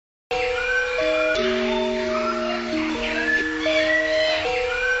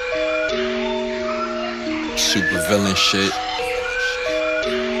super villain shit.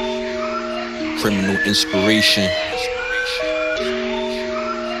 Criminal inspiration.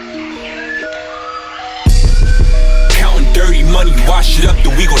 Counting dirty money, wash it up,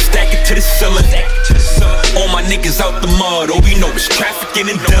 then we gon' stack it to the ceiling. All my niggas out the mud, all we know is trafficking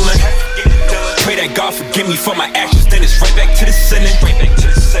and dealing. Pray that God forgive me for my actions, then it's right back to the sinning.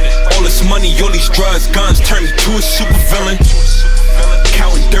 All this money, all these drugs, guns, turn me to a super villain.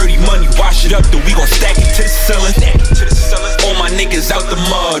 Counting dirty money, wash it up, then we gon' stack it to the ceiling. All my niggas out the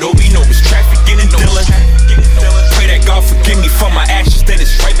mud, all we know is trafficking and dealing. Pray that God forgive me for my actions, then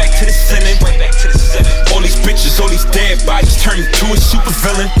it's right back to the sinning. All these bitches, all these dead bodies, turn me to a super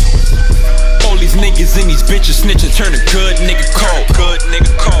villain. All these niggas and these bitches snitching, turn a good nigga cold.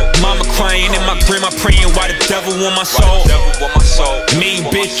 Mama crying in my grandma praying why the devil want my soul. Main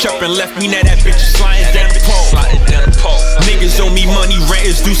bitch up and left me, now that bitch is sliding down the pole. Niggas owe me money, rent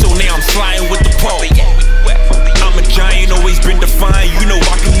is due, so now I'm sliding with the pole. I'm a giant, always been defined, you know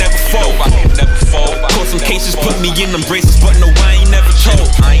I can never fold. Caught some cases, put me in them braces, but no, I ain't never told.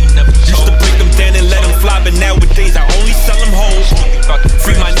 Used to break them down and let them fly, but nowadays I only sell them whole.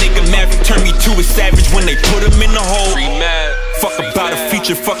 Free my nigga Maverick, turn me to a savage when they put him in the hole. Fuck about a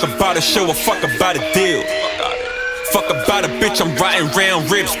feature, fuck about a show, or fuck about a deal. Fuck about a bitch, I'm riding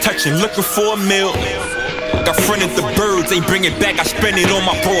round ribs, touching, looking for a meal. Got fronted the birds, ain't bring it back, I spend it on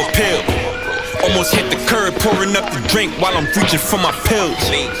my bro a pill. Almost hit the curb, pouring up the drink while I'm reaching for my pills.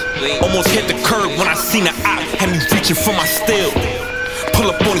 Almost hit the curb when I seen the op, had me reaching for my steel. Pull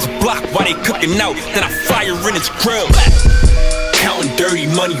up on his block while they cooking out, then I fire in his grill. Counting dirty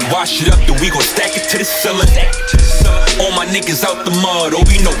money, wash it up, then we gon' stack it to the ceiling. All my niggas out the mud, all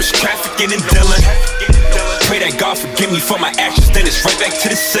we know is trafficking and dealing. Pray that God forgive me for my actions, then it's right back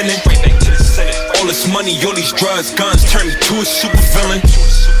to the sinning. All this money, all these drugs, guns, turn me to a super villain.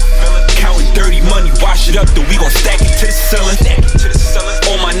 Counting dirty money, wash it up, then we gon' stack it to the ceiling.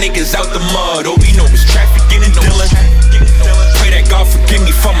 All my niggas out the mud, all we know is trafficking and dealing. Pray that God forgive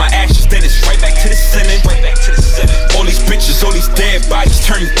me for my actions, then it's right back to the sinning. All these bitches, all these dead bodies,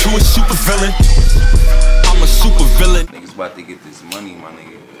 turn me to a super villain. I'm a super villain. Niggas about to get this money, my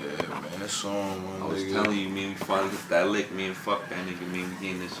nigga. Yeah, man, that's on, man. I was telling you, man, we finally get that lick, man. Fuck that nigga, man. We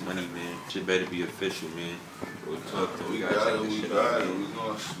getting this money, man. Shit better be official, man. We'll talk to We gotta got take it, this we shit got out, it. man. We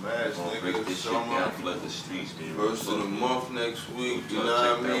gonna smash, Gonna nigga. break this shit Summer. down, flood the streets, man. First of the month next week, you know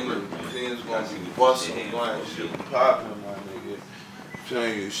what I mean? The pins gonna be Gotta busting, see like me shit shit. popping, my nigga. I'm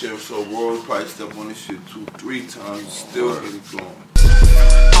telling you, shit was so raw, probably step on this shit 2-3 times, still get it going.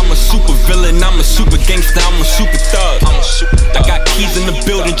 I'm a super villain, I'm a super gangster, I'm a super thug. I got keys in the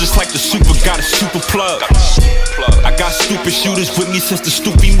building just like the super got a super plug. I got stupid shooters with me since the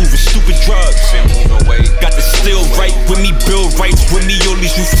stoopy moving stupid drugs. Got the still right with me, Bill Wrights with me, all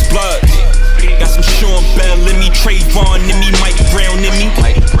these ruthless bloods. Got some Sean Bell in me, Trayvon in me, Mike Brown in me.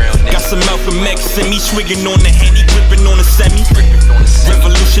 Got some Malcolm X in me, swigging on the Henny, gripping on the semi.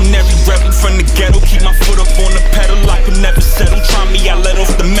 Revolutionary rebel from the ghetto, keep my foot up on the pedal, I can never settle. Try me, I let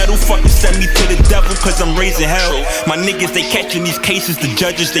off the metal, fucking send me to the devil, cause I'm raising hell. My niggas, they catching these cases, the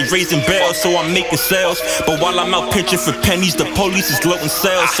judges, they raising bail, so I'm making sales. But while I'm out pinching for pennies, the police is loading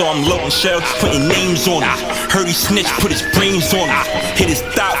cells, so I'm loading shells, putting names on it. Heard he snitch, put his brains on it. Hit his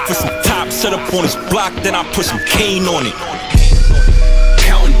thigh for some top, set up on his block, then I put some cane on it.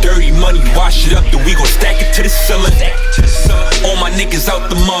 Counting dirty money, wash it up, then we gon' stack it to the ceiling. All my niggas out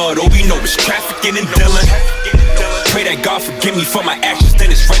the mud, all we know is trafficking and dealing. Pray that God forgive me for my actions,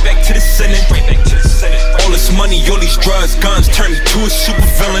 then it's right back to the sinning. All this money, all these drugs, guns, turn me to a super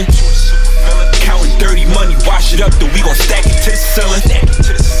villain. Counting dirty money, wash it up, then we gon' stack it to the ceiling.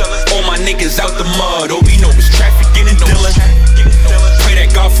 All my niggas out the mud, all we know is trafficking and dealing. Pray that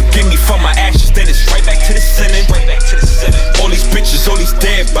God forgive me for my actions, then it's right back to the sinning. All these bitches, all these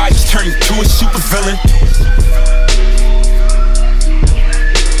dead bodies, turn me to a super villain.